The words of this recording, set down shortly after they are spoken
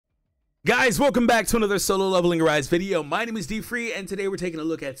Guys, welcome back to another solo leveling rise video. My name is DFree, and today we're taking a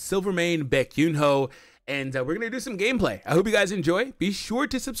look at Silvermane BAEK YOONHO, and we're going to do some gameplay. I hope you guys enjoy. Be sure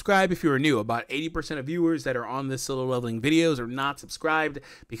to subscribe if you are new. About 80% of viewers that are on this solo leveling videos are not subscribed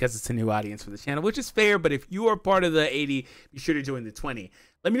because it's a new audience for the channel, which is fair, but if you are part of the 80, be sure to join the 20.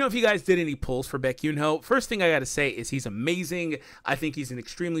 Let me know if you guys did any pulls for BAEK YOONHO. First thing I gotta say is he's amazing. I think he's an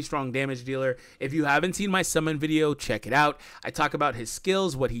extremely strong damage dealer. If you haven't seen my summon video, check it out. I talk about his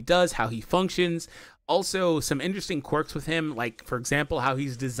skills, what he does, how he functions. Also, some interesting quirks with him, like, for example, how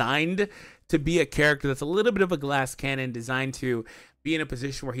he's designed to be a character that's a little bit of a glass cannon, designed to be in a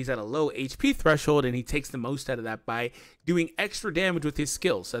position where he's at a low HP threshold, and he takes the most out of that by doing extra damage with his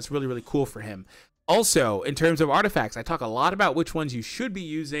skills. So that's really, really cool for him. Also, in terms of artifacts, I talk a lot about which ones you should be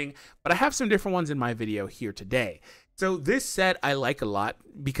using, but I have some different ones in my video here today. So this set I like a lot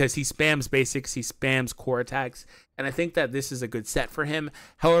because he spams basics, he spams core attacks, and I think that this is a good set for him.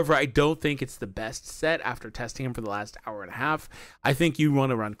 However, I don't think it's the best set after testing him for the last hour and a half. I think you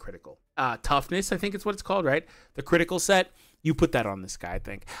want to run critical. Toughness, I think it's what it's called, right? The critical set. You put that on this guy,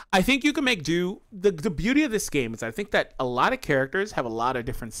 I think you can make do. The beauty of this game is I think that a lot of characters have a lot of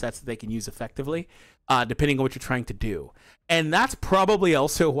different sets that they can use effectively, depending on what you're trying to do. And that's probably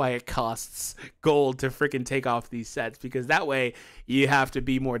also why it costs gold to freaking take off these sets, because that way you have to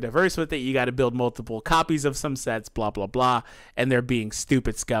be more diverse with it. You got to build multiple copies of some sets, blah, blah, blah. And they're being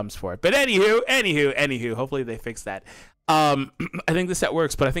stupid scums for it. But anywho, hopefully they fix that. I think the set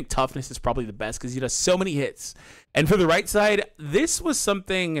works, but I think toughness is probably the best because he does so many hits. And for the right side, this was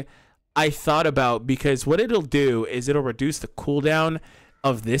something I thought about, because what it'll do is it'll reduce the cooldown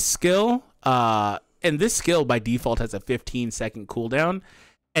of this skill. And this skill by default has a 15-second cooldown,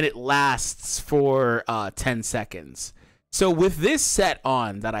 and it lasts for 10 seconds. So with this set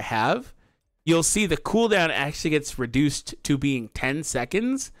on that I have, you'll see the cooldown actually gets reduced to being 10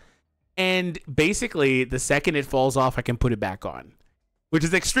 seconds. And basically, the second it falls off, I can put it back on, which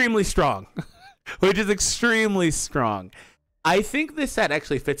is extremely strong. I think this set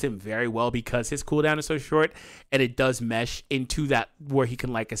actually fits him very well because his cooldown is so short, and it does mesh into that where he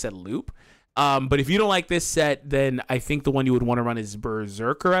can, like I said, loop. But if you don't like this set, then I think the one you would want to run is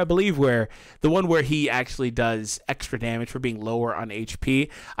Berserker, I believe, where the one where he actually does extra damage for being lower on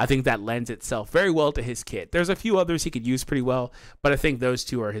HP. I think that lends itself very well to his kit. There's a few others he could use pretty well, but I think those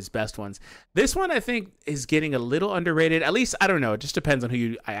two are his best ones. This one, I think, is getting a little underrated. At least, I don't know. It just depends on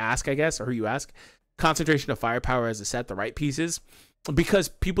who I ask, I guess, or who you ask. Concentration of Firepower as a set, the right pieces, because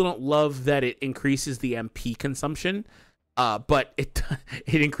people don't love that it increases the MP consumption. But it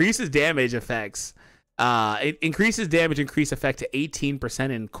increases damage effects. It increases damage increase effect to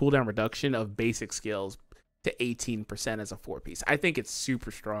 18% and cooldown reduction of basic skills to 18% as a 4-piece. I think it's super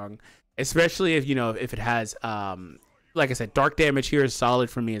strong, especially if if it has like I said, dark damage here is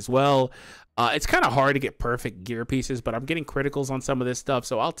solid for me as well. It's kind of hard to get perfect gear pieces, but I'm getting criticals on some of this stuff,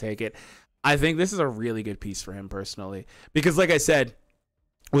 so I'll take it. I think this is a really good piece for him personally, because like I said,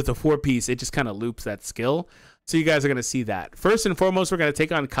 with a 4-piece, it just kind of loops that skill. So you guys are going to see that. First and foremost, we're going to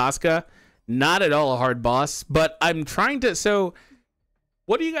take on Casca. Not at all a hard boss, but I'm trying to... So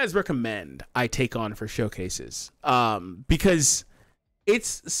what do you guys recommend I take on for showcases? Because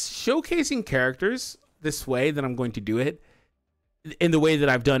it's showcasing characters this way that I'm going to do it, in the way that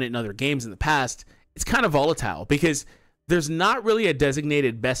I've done it in other games in the past. It's kind of volatile because there's not really a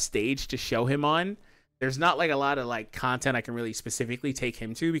designated best stage to show him on. There's not like a lot of like content I can really specifically take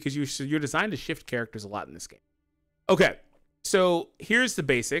him to, because you're designed to shift characters a lot in this game. Okay, so here's the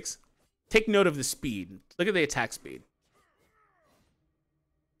basics. Take note of the speed. Look at the attack speed.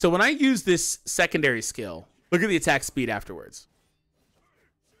 So when I use this secondary skill, look at the attack speed afterwards.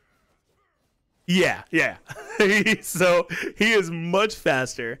 Yeah. So he is much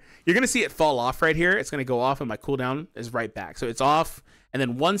faster. You're going to see it fall off right here. It's going to go off and my cooldown is right back. So it's off, and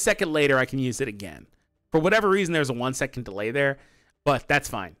then 1 second later I can use it again. For whatever reason, there's a 1 second delay there, but that's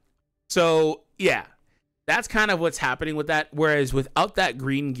fine. So yeah, that's kind of what's happening with that. Whereas without that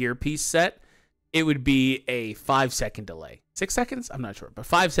green gear piece set, it would be a 5-second delay. 6 seconds? I'm not sure, but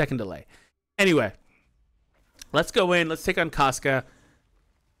 5-second delay. Anyway, let's go in. Let's take on Casca.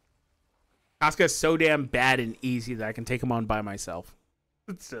 Casca is so damn bad and easy that I can take him on by myself.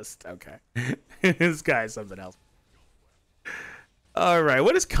 It's just, okay. This guy is something else. All right,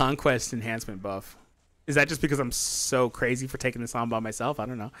 what is Conquest Enhancement buff? Is that just because I'm so crazy for taking this on by myself? I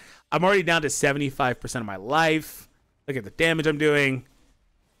don't know. I'm already down to 75% of my life. Look at the damage I'm doing.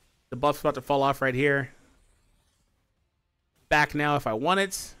 The buff's about to fall off right here. Back now if I want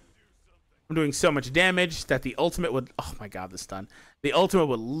it. I'm doing so much damage that the ultimate would... Oh my god, the stun. The ultimate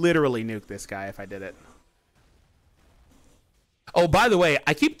would literally nuke this guy if I did it. Oh, by the way,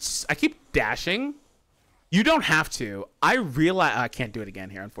 I keep dashing. You don't have to. I realize I can't do it again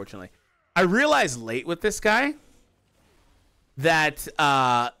here, unfortunately. I realized late with this guy that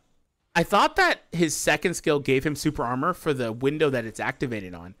I thought that his second skill gave him super armor for the window that it's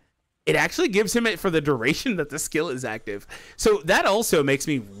activated on. It actually gives him it for the duration that the skill is active. So that also makes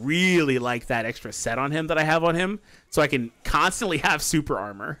me really like that extra set on him that I have on him, so I can constantly have super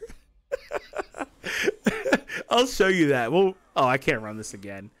armor. I'll show you that. Well, oh, I can't run this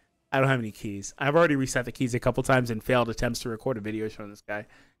again. I don't have any keys. I've already reset the keys a couple times and failed attempts to record a video showing this guy,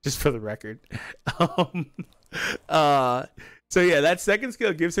 just for the record. So yeah, that second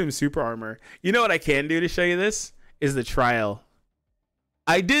skill gives him super armor. You know what I can do to show you this is the trial.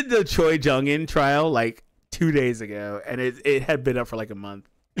 I did the Choi Jung-in trial like 2 days ago, and it had been up for like a month.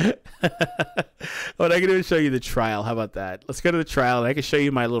 What I can do is show you the trial. How about that? Let's go to the trial, and I can show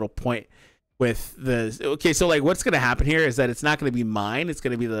you my little point with the. Okay, so like what's gonna happen here is that it's not gonna be mine. It's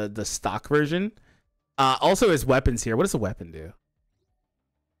gonna be the stock version. Also, his weapons here. What does the weapon do?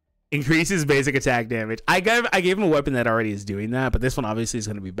 Increases basic attack damage. I gave him a weapon that already is doing that, but this one obviously is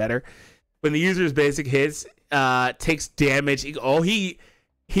gonna be better. When the user's basic hits, takes damage.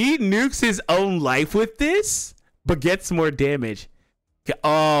 He nukes his own life with this, but gets more damage.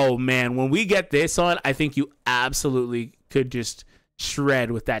 Oh man, when we get this on, I think you absolutely could just shred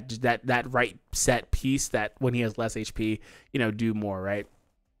with that right set piece that when he has less HP, you know, do more, right?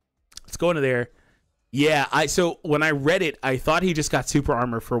 Let's go into there. Yeah, so when I read it, I thought he just got super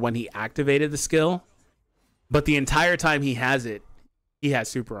armor for when he activated the skill, but the entire time he has it, he has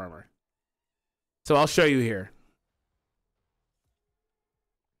super armor. So I'll show you here.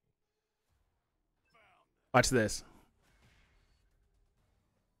 Watch this.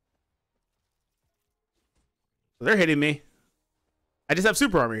 They're hitting me. I just have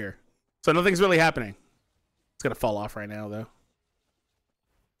super armor here, so nothing's really happening. It's gonna fall off right now, though.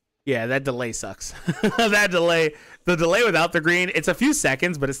 Yeah, that delay sucks. The delay without the green, it's a few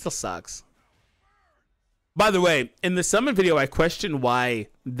seconds, but it still sucks. By the way, in the summon video, I questioned why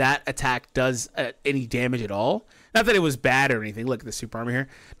that attack does any damage at all. Not that it was bad or anything. Look at the super armor here.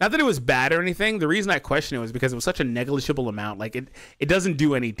 Not that it was bad or anything. The reason I questioned it was because it was such a negligible amount. Like it doesn't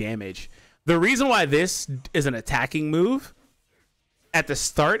do any damage. The reason why this is an attacking move at the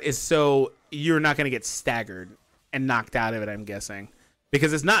start is so you're not going to get staggered and knocked out of it, I'm guessing.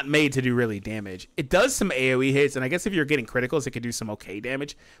 Because it's not made to do really damage. It does some AoE hits, and I guess if you're getting criticals, it could do some okay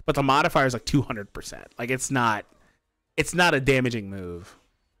damage. But the modifier is like 200%. Like it's not a damaging move.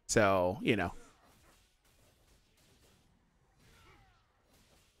 So, you know.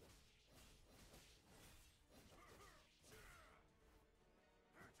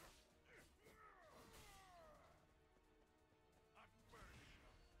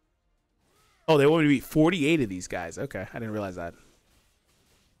 Oh, they want me to beat 48 of these guys. Okay, I didn't realize that.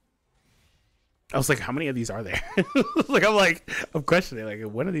 I was like, how many of these are there? I'm questioning. Like,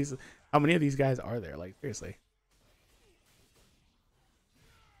 one of these, how many of these guys are there? Like, seriously.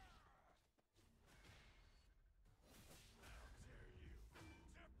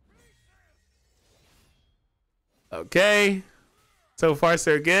 Okay. So far,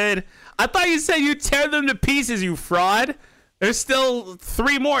 so good. I thought you said you'd tear them to pieces, you fraud. There's still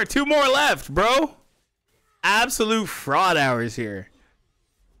two more left, bro. Absolute fraud hours here.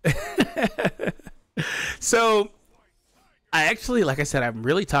 So I actually, like I said, I'm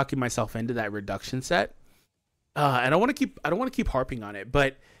really talking myself into that reduction set. I don't want to keep harping on it,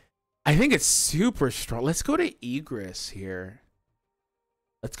 but I think it's super strong. Let's go to Egress here.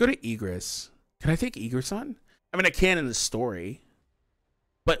 Let's go to Egress. Can I take Egress on? I mean, I can in the story,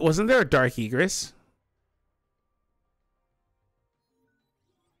 but wasn't there a Dark Egress?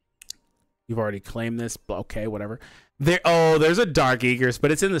 You've already claimed this, but okay, whatever. There's a Dark Egress,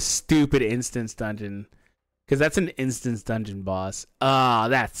 but it's in the stupid instance dungeon. Because that's an instance dungeon boss. Ah,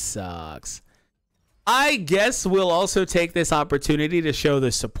 that sucks. I guess we'll also take this opportunity to show the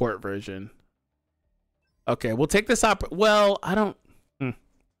support version. Okay, we'll take this well, I don't...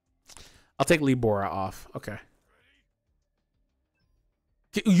 I'll take Libora off. Okay.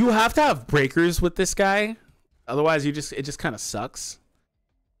 You have to have breakers with this guy. Otherwise, it just kind of sucks.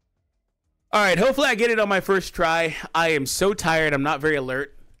 All right, hopefully I get it on my first try. I am so tired. I'm not very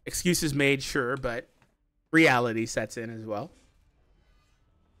alert. Excuses made, sure, but reality sets in as well.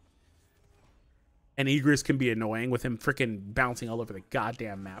 And Egress can be annoying with him freaking bouncing all over the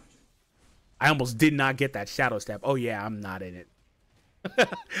goddamn map. I almost did not get that shadow step. Oh, yeah, I'm not in it.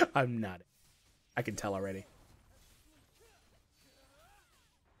 I'm not. I can tell already.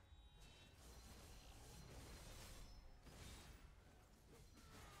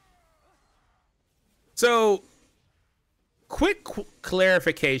 So, quick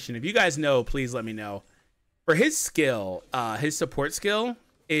clarification. If you guys know, please let me know. For his skill, his support skill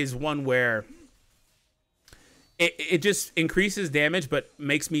is one where it just increases damage but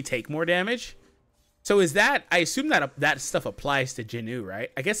makes me take more damage. So is that, I assume that that stuff applies to Jinwoo,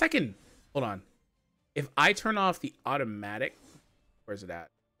 right? I guess I can, hold on. If I turn off the automatic, where's it at?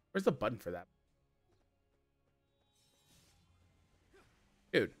 Where's the button for that?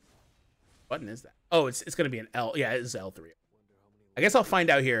 Dude, what button is that? Oh, it's going to be an L. Yeah, it is L3. I guess I'll find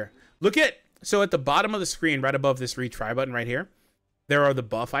out here. Look at, so at the bottom of the screen, right above this retry button right here, there are the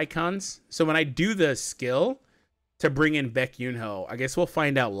buff icons. So when I do the skill to bring in BAEK YOONHO, I guess we'll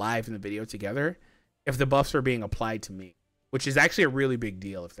find out live in the video together if the buffs are being applied to me, which is actually a really big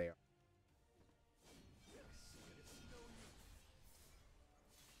deal if they are.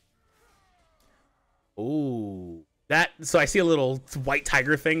 Ooh, that, so I see a little white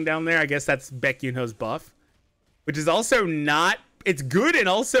tiger thing down there. I guess that's BAEK YOONHO's buff, which is also not, it's good and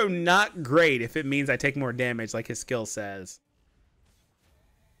also not great if it means I take more damage like his skill says.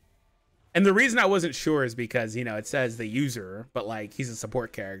 And the reason I wasn't sure is because, you know, it says the user, but like he's a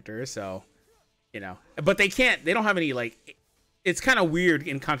support character, so, you know, but they don't have any, like, it's kind of weird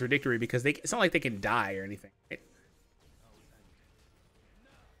and contradictory because it's not like they can die or anything, right?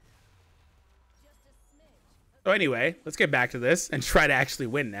 So anyway, let's get back to this and try to actually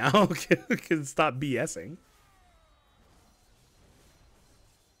win now. We can stop BSing.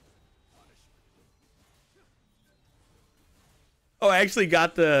 Oh, I actually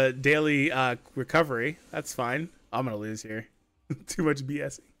got the daily recovery. That's fine. I'm going to lose here. Too much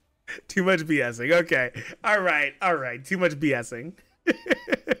BSing. Too much BSing. Okay. All right. All right. Too much BSing.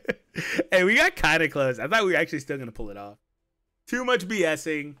 Hey, we got kind of close. I thought we were actually still going to pull it off. Too much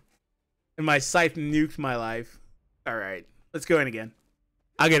BSing. And my scythe nuked my life. All right. Let's go in again.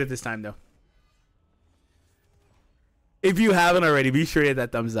 I'll get it this time, though. If you haven't already, be sure to hit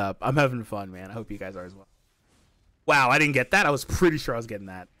that thumbs up. I'm having fun, man. I hope you guys are as well. Wow, I didn't get that. I was pretty sure I was getting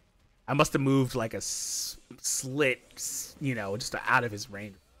that. I must have moved like a slit, you know, just out of his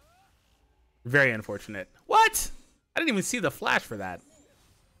range. Very unfortunate. What? I didn't even see the flash for that.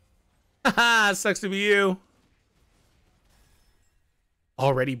 Haha, sucks to be you.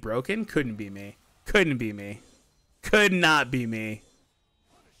 Already broken? Couldn't be me. Couldn't be me. Could not be me.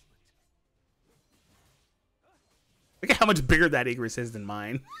 Look at how much bigger that Igris is than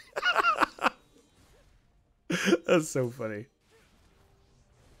mine. That's so funny.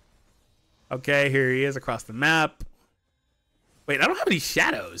 Okay, here he is across the map. Wait, I don't have any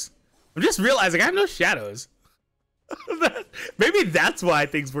shadows. I'm just realizing I have no shadows. Maybe that's why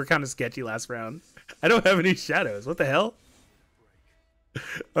things were kind of sketchy last round. I don't have any shadows. What the hell?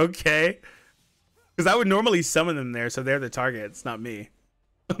 Okay. Because I would normally summon them there, so they're the targets, not me.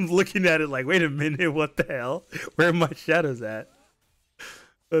 I'm looking at it like, wait a minute, what the hell? Where are my shadows at?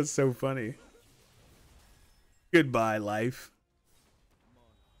 That's so funny. Goodbye, life.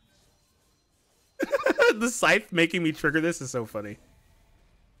 The scythe making me trigger this is so funny.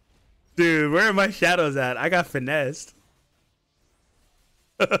 Dude, where are my shadows at? I got finessed.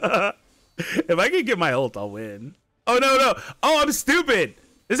 If I can get my ult, I'll win. Oh, no, no. Oh, I'm stupid.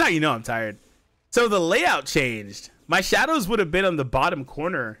 This is how you know I'm tired. So the layout changed. My shadows would have been on the bottom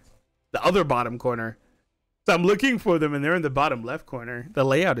corner. The other bottom corner. So I'm looking for them and they're in the bottom left corner. The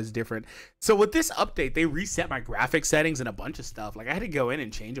layout is different. So with this update, they reset my graphic settings and a bunch of stuff. Like I had to go in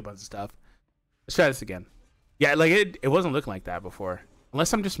and change a bunch of stuff. Let's try this again. Yeah, like it wasn't looking like that before.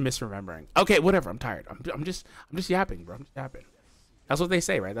 Unless I'm just misremembering. Okay, whatever. I'm tired. I'm just yapping, bro. I'm just yapping. That's what they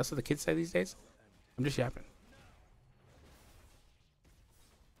say, right? That's what the kids say these days. I'm just yapping.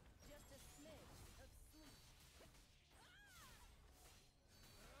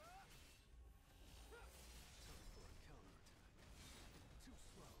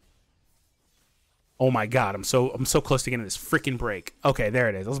 Oh my god, I'm so close to getting this freaking break. Okay, there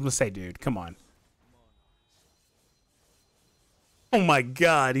it is. I was gonna say, dude, come on. Oh my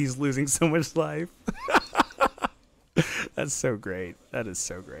god, he's losing so much life. That's so great. That is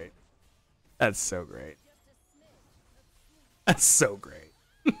so great. That's so great. That's so great.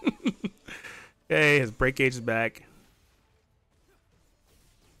 Okay, his break gauge is back.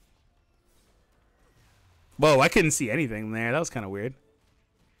 Whoa, I couldn't see anything there. That was kind of weird.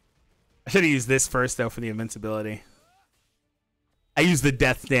 I should have used this first, though, for the invincibility. I used the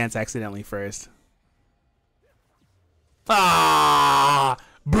death dance accidentally first. Ah!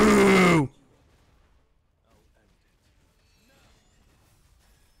 Boo!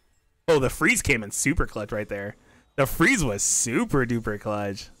 Oh, the freeze came in super clutch right there. The freeze was super duper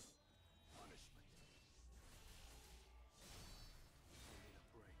clutch.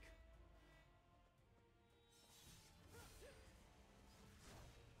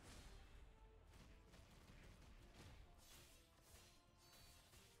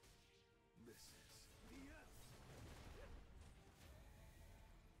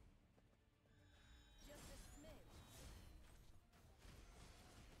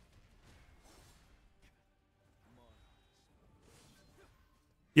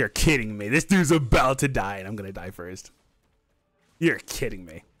 You're kidding me. This dude's about to die, and I'm gonna die first. You're kidding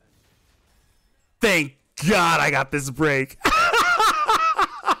me. Thank God I got this break.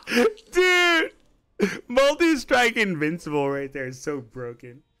 Dude, multi-strike invincible right there is so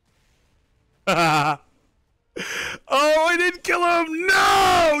broken. Oh, I didn't kill him.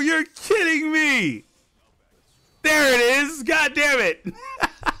 No, you're kidding me. There it is. God damn it.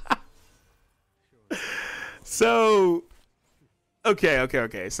 So,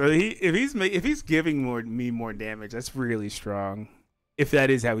 okay. So if he's giving me more damage, that's really strong. If that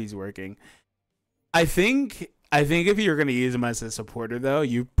is how he's working, I think if you're gonna use him as a supporter, though,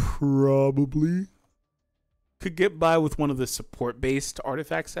 you probably could get by with one of the support-based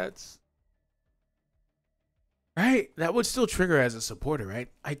artifact sets. Right? That would still trigger as a supporter, right?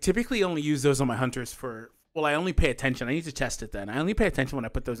 I typically only use those on my hunters for, well, I only pay attention. I need to test it then. I only pay attention when I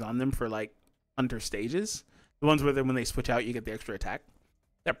put those on them for, like, hunter stages. The ones where when they switch out, you get the extra attack.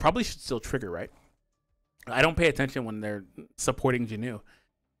 That probably should still trigger, right? I don't pay attention when they're supporting Janu.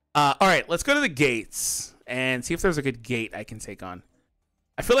 All right, let's go to the gates and see if there's a good gate I can take on.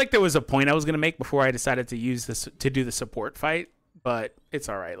 I feel like there was a point I was going to make before I decided to use this to do the support fight, but it's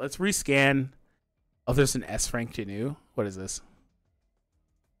all right. Let's rescan. Oh, there's an S rank Janu. What is this?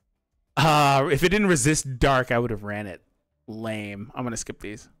 If it didn't resist dark, I would have ran it. Lame. I'm going to skip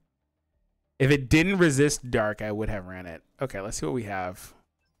these. If it didn't resist dark, I would have ran it. Okay, let's see what we have.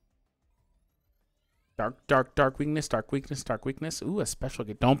 Dark weakness, dark weakness, dark weakness. Ooh, a special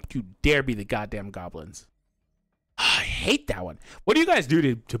get. Don't you dare be the goddamn goblins. I hate that one. What do you guys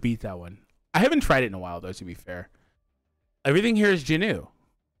do to beat that one? I haven't tried it in a while, though, to be fair. Everything here is Janu.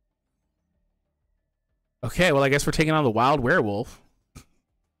 Okay, well, I guess we're taking on the wild werewolf.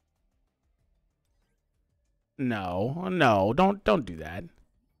 No, don't do that.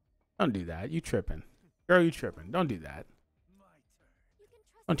 Don't do that. You tripping. Girl, you tripping. Don't do that.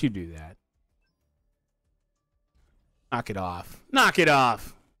 Don't you do that. Knock it off. Knock it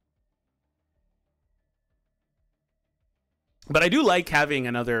off. But I do like having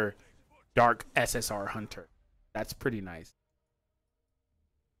another dark SSR hunter. That's pretty nice.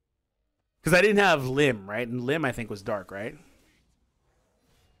 Because I didn't have Lim, right? And Lim, I think, was dark, right? Look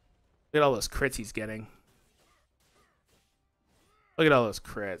at all those crits he's getting. Look at all those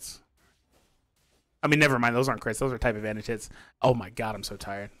crits. I mean, never mind. Those aren't crits. Those are type advantage hits. Oh, my God. I'm so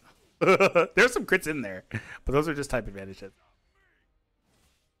tired. There's some crits in there. But those are just type advantage hits.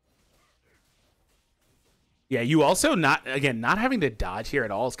 Yeah, you also not having to dodge here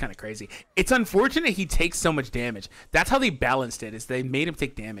at all is kind of crazy. It's unfortunate he takes so much damage. That's how they balanced it, is they made him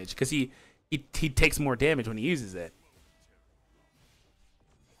take damage. Because he takes more damage when he uses it.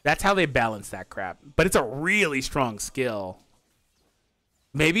 That's how they balance that crap. But it's a really strong skill.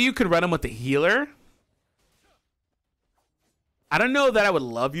 Maybe you could run him with the healer. I don't know that I would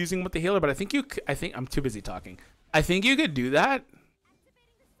love using him with the healer, but I think I'm too busy talking. I think you could do that.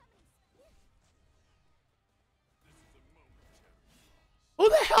 What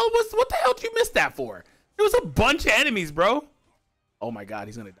the hell did you miss that for? There was a bunch of enemies, bro. Oh my God,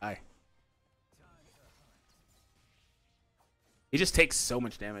 he's gonna die. He just takes so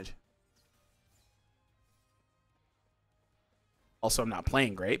much damage. Also, I'm not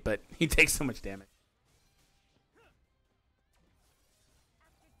playing great, but he takes so much damage.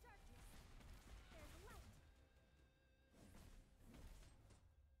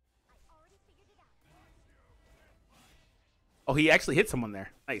 Oh, he actually hit someone there.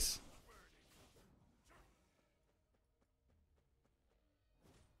 Nice.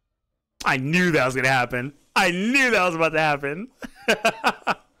 I knew that was going to happen. I knew that was about to happen.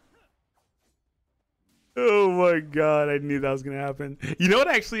 Oh my God, I knew that was going to happen. You know what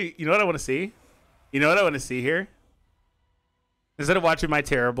I want to see? You know what I want to see here? Instead of watching my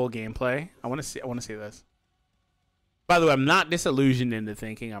terrible gameplay, I want to see this. By the way, I'm not disillusioned into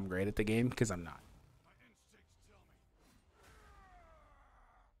thinking I'm great at the game, because I'm not.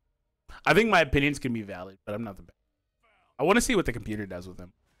 I think my opinions can be valid, but I'm not the best. I want to see what the computer does with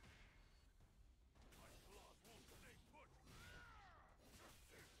them.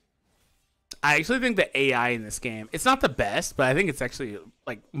 I actually think the AI in this game, it's not the best, but I think it's actually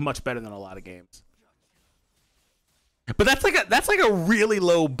like much better than a lot of games. But that's like a really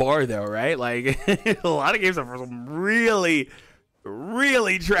low bar though, right? Like a lot of games have some really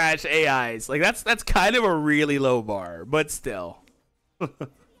trash AIs. Like that's kind of a really low bar, but still.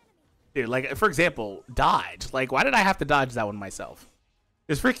 Dude, like for example, dodge. Like why did I have to dodge that one myself?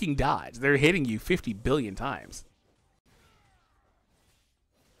 It's freaking dodge. They're hitting you 50 billion times.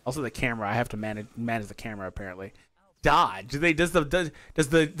 Also the camera, I have to manage the camera apparently. Dodge. Does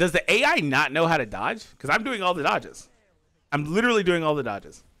the AI not know how to dodge? Because I'm doing all the dodges. I'm literally doing all the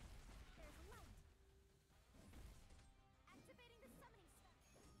dodges.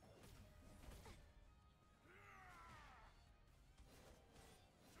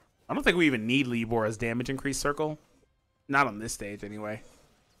 I don't think we even need Libor's damage increase circle. Not on this stage, anyway.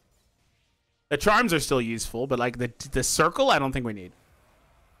 The charms are still useful, but like the circle, I don't think we need.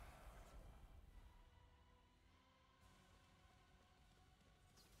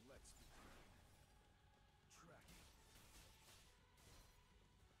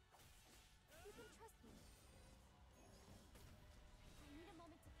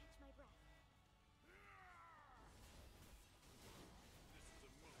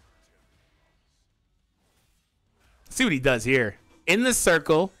 See what he does here. In the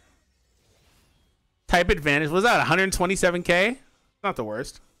circle. Type advantage. Was that 127k? Not the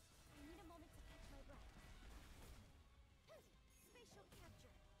worst.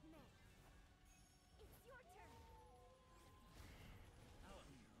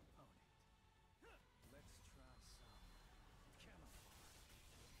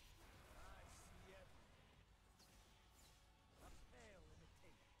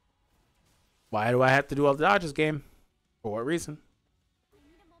 Why do I have to do all the dodges game? For what reason?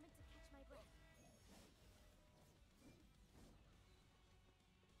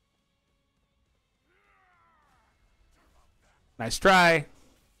 Nice try. I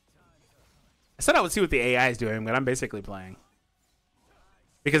said I would see what the AI is doing, but I'm basically playing.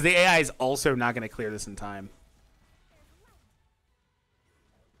 Because the AI is also not going to clear this in time.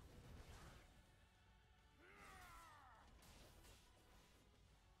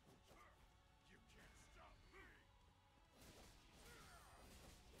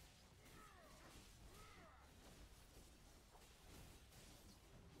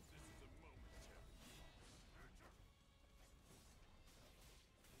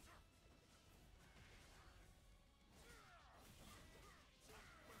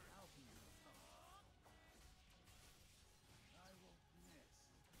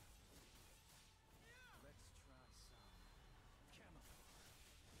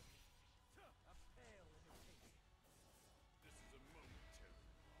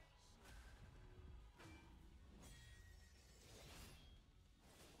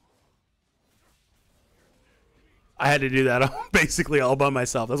 I had to do that basically all by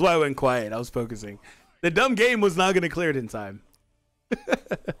myself. That's why I went quiet. I was focusing. The dumb game was not going to clear it in time.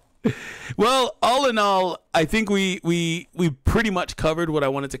 Well, all in all, I think we pretty much covered what I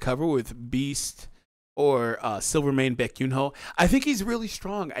wanted to cover with Beast or Silvermane BAEK YOONHO. I think he's really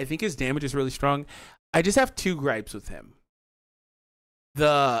strong. I think his damage is really strong. I just have two gripes with him.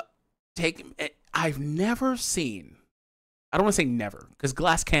 I've never seen, I don't want to say never, because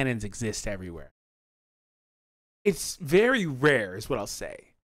glass cannons exist everywhere. It's very rare, is what I'll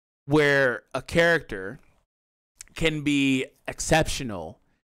say, where a character can be exceptional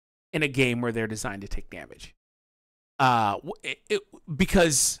in a game where they're designed to take damage.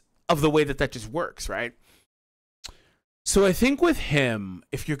 Because of the way that just works, right? So I think with him,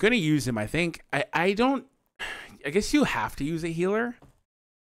 if you're going to use him, I guess you have to use a healer.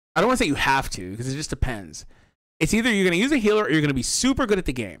 I don't want to say you have to, because it just depends. It's either you're going to use a healer or you're going to be super good at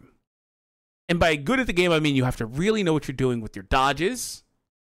the game. And by good at the game, I mean you have to really know what you're doing with your dodges.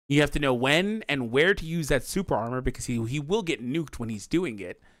 You have to know when and where to use that super armor, because he will get nuked when he's doing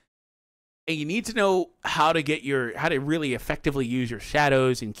it. And you need to know how to really effectively use your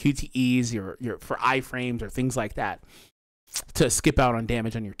shadows and QTEs, your for iframes or things like that, to skip out on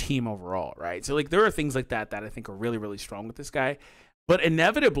damage on your team overall, right? So like there are things like that I think are really, really strong with this guy. But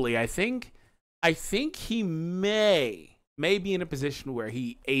inevitably, I think he may be in a position where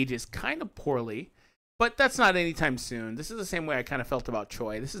he ages kind of poorly, but that's not anytime soon. This is the same way I kind of felt about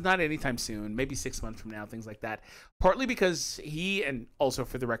Choi. This is not anytime soon, maybe 6 months from now, things like that. Partly because he, and also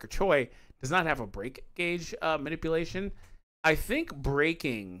for the record, Choi does not have a break gauge manipulation. I think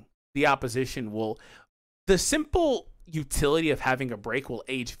breaking the opposition the simple utility of having a break will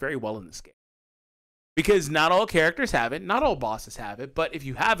age very well in this game. Because not all characters have it, not all bosses have it, but if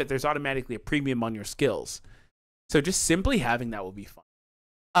you have it, there's automatically a premium on your skills. So just simply having that will be fun.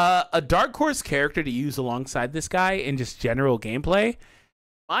 A Dark Horse character to use alongside this guy in just general gameplay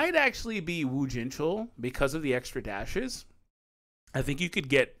might actually be Wu Jinchul because of the extra dashes. I think you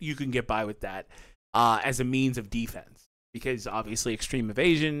can get by with that as a means of defense, because obviously extreme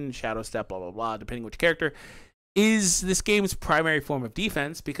evasion, shadow step, blah blah blah, depending which character, is this game's primary form of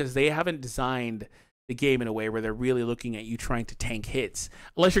defense, because they haven't designed the game in a way where they're really looking at you trying to tank hits,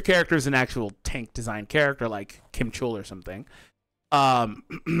 unless your character is an actual tank design character like Kim Chul or something.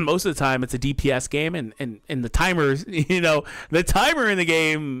 Most of the time it's a DPS game, and the timers, the timer in the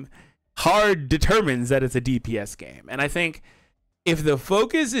game hard determines that it's a DPS game. And I think if the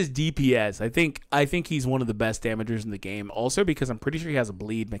focus is DPS, I think he's one of the best damagers in the game. Also because I'm pretty sure he has a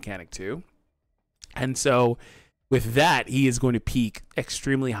bleed mechanic too. And so with that, he is going to peak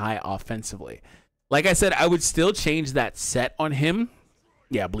extremely high offensively. Like I said, I would still change that set on him.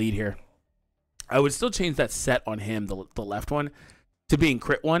 Yeah, bleed here. I would still change that set on him, the left one, to being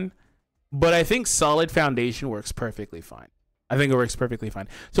crit one. But I think solid foundation works perfectly fine. I think it works perfectly fine.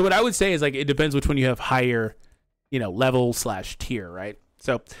 So what I would say is, like, it depends which one you have higher, you know, level / tier, right?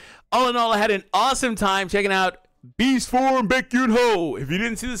 So all in all, I had an awesome time checking out Beast Baek Yoonhho. If you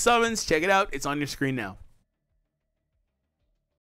didn't see the summons, check it out. It's on your screen now.